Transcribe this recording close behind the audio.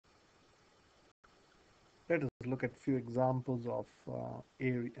Let us look at few examples of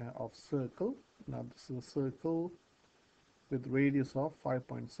area of circle. Now this is a circle with radius of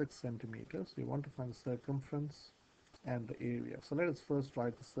 5.6 centimeters. We want to find the circumference and the area. So let us first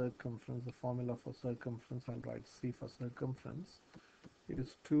write the circumference. The formula for circumference, I'll write C for circumference. It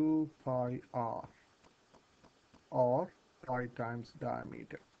is 2 pi r, or pi times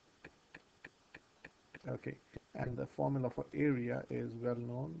diameter. Okay, and the formula for area is well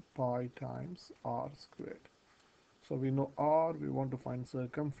known, pi times r squared. So we know r, we want to find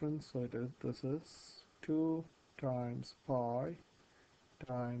circumference, so this is 2 times pi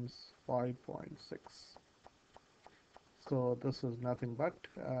times 5.6. So this is nothing but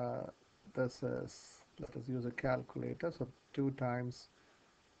this is, let us use a calculator. So 2 times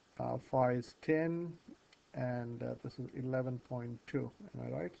 5 is 10, and this is 11.2. Am I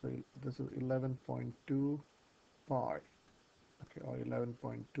right? So this is 11.2 pi, okay, or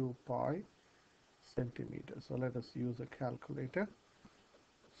 11.2 pi centimeters. So let us use a calculator.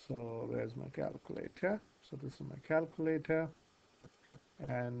 So where's my calculator? So this is my calculator,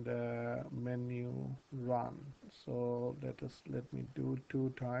 and menu run. So let me do 2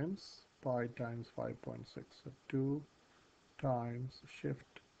 times pi times 5.6. So 2 times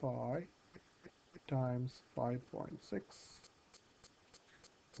shift pi times 5.6,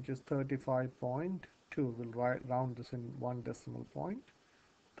 which is 35.2. We'll round this in one decimal point.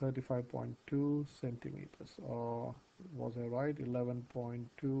 35.2 centimeters, or was I right?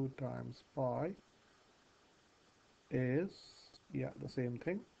 11.2 times pi is, yeah, the same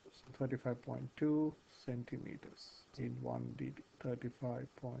thing. So 35.2 centimeters in 1 dd.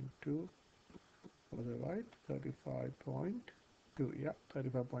 35.2, was I right? 35.2, yeah,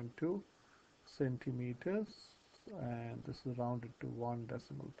 35.2 centimeters, and this is rounded to one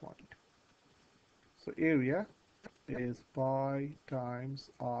decimal point. So area is pi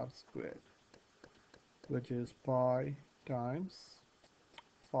times r squared, which is pi times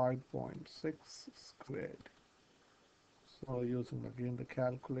 5.6 squared. So using again the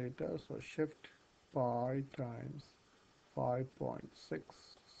calculator, so shift pi times 5.6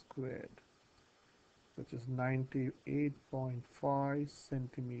 squared, which is 98.5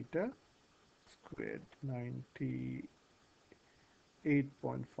 centimeter squared.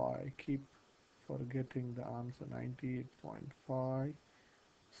 98.5, keep forgetting the answer. 98.5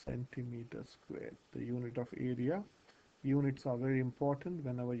 centimeter squared, the unit of area. Units are very important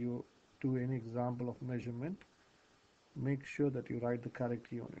whenever you do any example of measurement. Make sure that you write the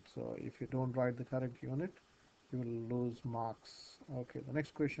correct unit. So if you don't write the correct unit, you will lose marks. Okay, the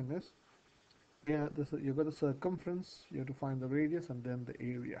next question is, yeah, this is, you got the circumference, you have to find the radius and then the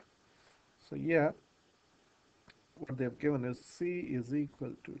area. So yeah, what they've given is C is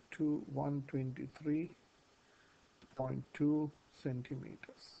equal to 123.2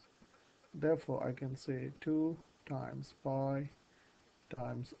 centimeters. Therefore, I can say 2 times pi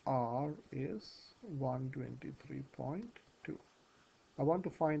times r is 123.2. I want to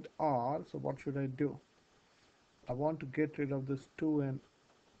find r, so what should I do? I want to get rid of this 2 and,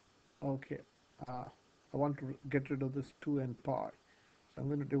 okay, I want to get rid of this 2 and pi. So I'm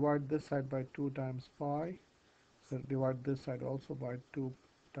going to divide this side by 2 times pi, so divide this side also by 2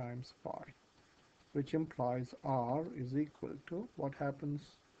 times pi, which implies r is equal to, what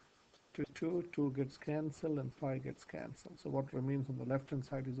happens to 2? 2 gets cancelled and pi gets cancelled. So what remains on the left hand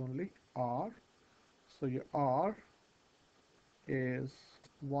side is only r. So your r is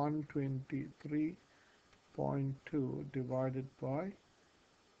 123.2 divided by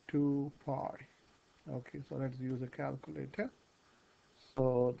 2 pi. Okay, so let's use a calculator.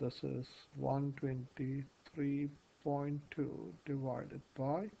 So this is 123.2 divided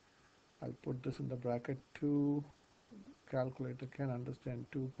by, I'll put this in the bracket, 2, calculator can understand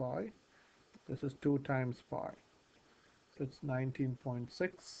 2 pi. This is 2 times pi. So it's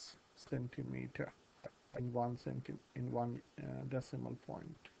 19.6 centimeter in one decimal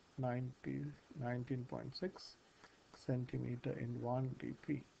point. 19.6 centimeter in 1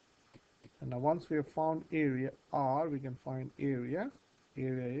 dp. And now once we have found area r, we can find area.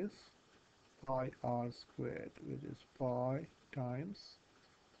 Area is pi r squared, which is pi times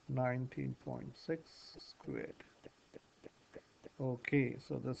 19.6 squared. Okay,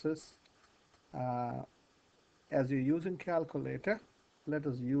 so this is, as you're using calculator, let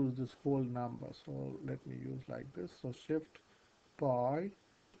us use this whole number. So let me use like this. So shift pi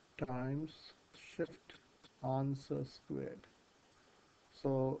times shift answer squared.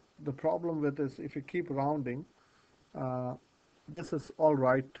 So the problem with this, if you keep rounding, uh, this is all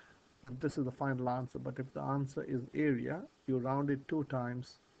right. This is the final answer. But if the answer is area, you round it 2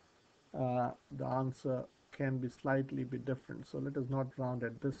 times, the answer can be slightly different. So let us not round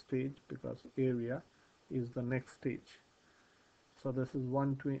at this stage, because area is the next stage. So this is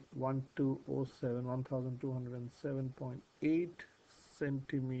 1207, 1207.8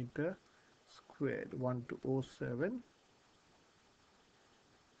 centimeter squared.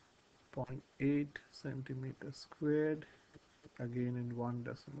 1207.8 centimeters squared, again in one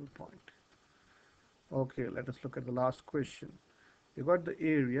decimal point. Okay, let us look at the last question. You got the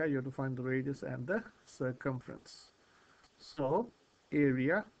area, you have to find the radius and the circumference. So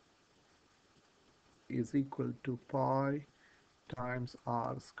area is equal to pi times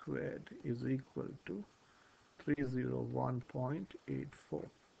r squared is equal to 301.84. So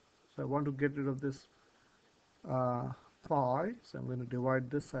I want to get rid of this pi, so I'm going to divide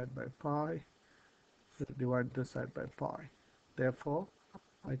this side by pi, divide this side by pi. Therefore,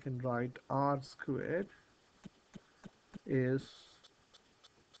 I can write r squared is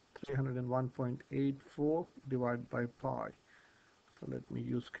 301.84 divided by pi. So let me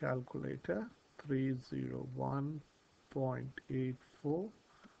use calculator. 301.84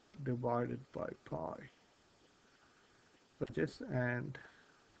 divided by pi, which is, and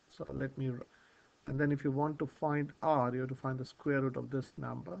so let me, and then if you want to find r, you have to find the square root of this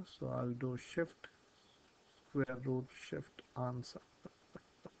number. So I'll do shift square root shift answer.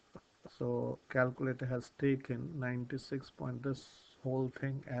 So calculator has taken 96 point this whole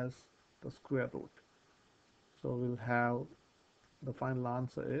thing as the square root. So we'll have the final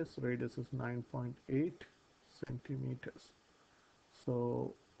answer is radius is 9.8 centimeters.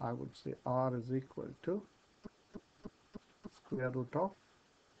 So I would say r is equal to square root of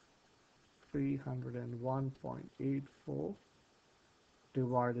 301.84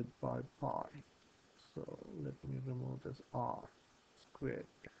 divided by pi. So let me remove this r squared.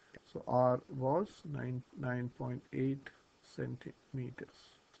 So r was 9.8 centimeters.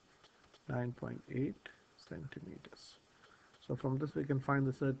 9.8 centimeters. So from this we can find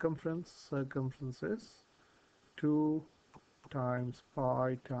the circumference. Circumference is 2 times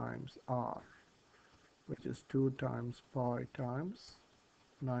pi times r, which is 2 times pi times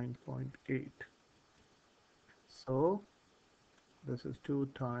 9.8. So this is 2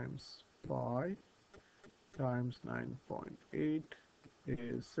 times pi times 9.8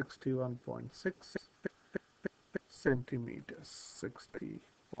 is 61.6 centimeters.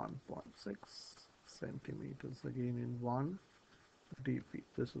 61.6 centimeters, again in 1 dp.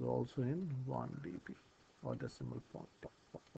 This is also in 1 dp or decimal point.